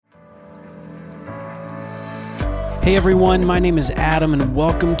Hey everyone, my name is Adam and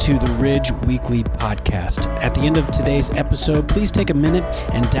welcome to the Ridge Weekly Podcast. At the end of today's episode, please take a minute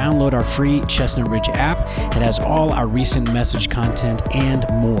and download our free Chestnut Ridge app. It has all our recent message content and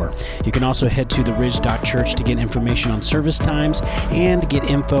more. You can also head to theridge.church to get information on service times and get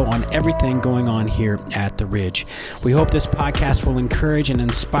info on everything going on here at the Ridge. We hope this podcast will encourage and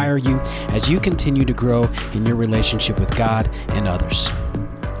inspire you as you continue to grow in your relationship with God and others.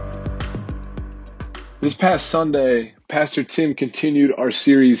 This past Sunday, Pastor Tim continued our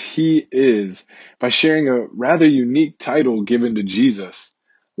series, He Is, by sharing a rather unique title given to Jesus,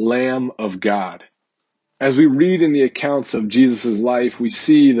 Lamb of God. As we read in the accounts of Jesus' life, we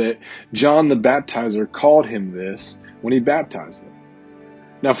see that John the Baptizer called him this when he baptized him.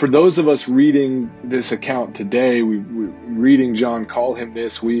 Now, for those of us reading this account today, we're reading John call him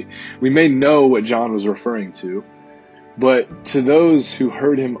this, we may know what John was referring to. But to those who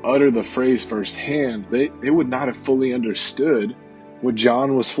heard him utter the phrase firsthand, they would not have fully understood what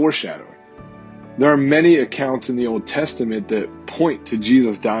John was foreshadowing. There are many accounts in the Old Testament that point to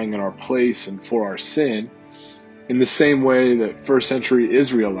Jesus dying in our place and for our sin, in the same way that first century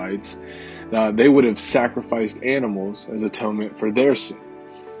Israelites, they would have sacrificed animals as atonement for their sin.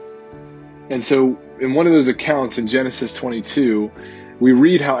 And so in one of those accounts in Genesis 22, we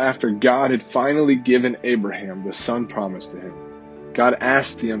read how after God had finally given Abraham the son promised to him, God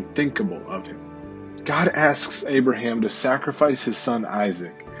asked the unthinkable of him. God asks Abraham to sacrifice his son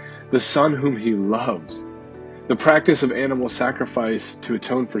Isaac, the son whom he loves. The practice of animal sacrifice to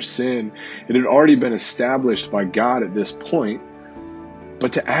atone for sin, it had already been established by God at this point,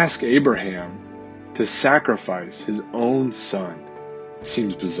 but to ask Abraham to sacrifice his own son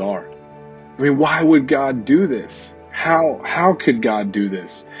seems bizarre. I mean, why would God do this? How could God do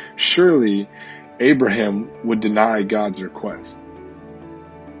this? Surely Abraham would deny God's request.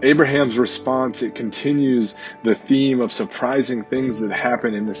 Abraham's response, it continues the theme of surprising things that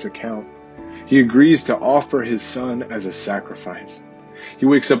happen in this account. He agrees to offer his son as a sacrifice. He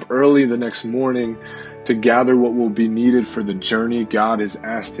wakes up early the next morning to gather what will be needed for the journey God has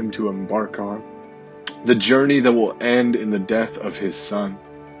asked him to embark on, the journey that will end in the death of his son.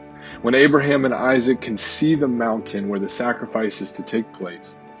 When Abraham and Isaac can see the mountain where the sacrifice is to take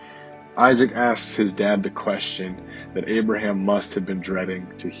place, Isaac asks his dad the question that Abraham must have been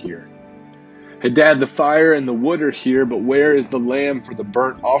dreading to hear. Hey Dad, the fire and the wood are here, but where is the lamb for the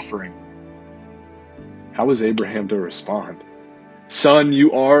burnt offering? How was Abraham to respond? Son,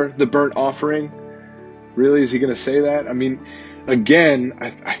 you are the burnt offering? Really, is he going to say that? I mean, again,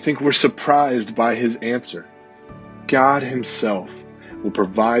 I think we're surprised by his answer. God himself will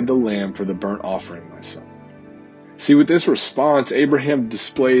provide the lamb for the burnt offering, my son. See, with this response, Abraham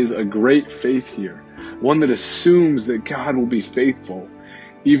displays a great faith here, one that assumes that God will be faithful,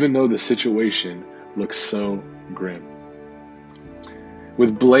 even though the situation looks so grim.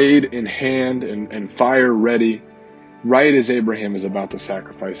 With blade in hand and fire ready, right as Abraham is about to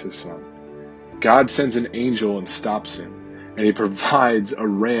sacrifice his son, God sends an angel and stops him, and he provides a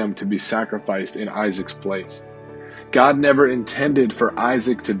ram to be sacrificed in Isaac's place. God never intended for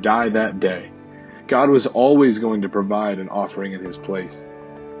Isaac to die that day. God was always going to provide an offering in his place.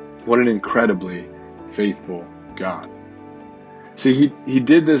 What an incredibly faithful God. See, he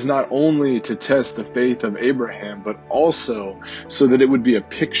did this not only to test the faith of Abraham, but also so that it would be a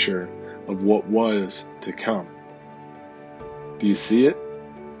picture of what was to come. Do you see it?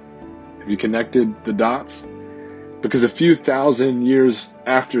 Have you connected the dots? Because a few thousand years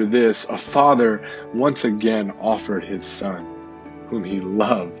after this, a father once again offered his son, whom he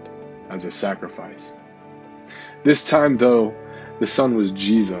loved, as a sacrifice. This time, though, the son was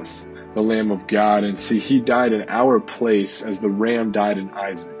Jesus, the Lamb of God, and see, he died in our place as the ram died in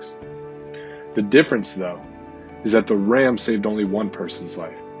Isaac's. The difference, though, is that the ram saved only one person's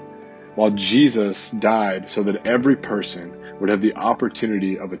life, while Jesus died so that every person would have the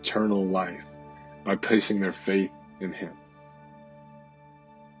opportunity of eternal life by placing their faith in him.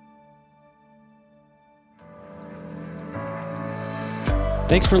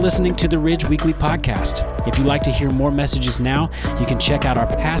 Thanks for listening to the Ridge Weekly Podcast. If you'd like to hear more messages now, you can check out our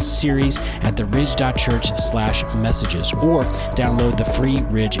past series at theridge.church/messages or download the free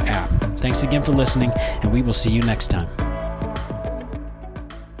Ridge app. Thanks again for listening, and we will see you next time.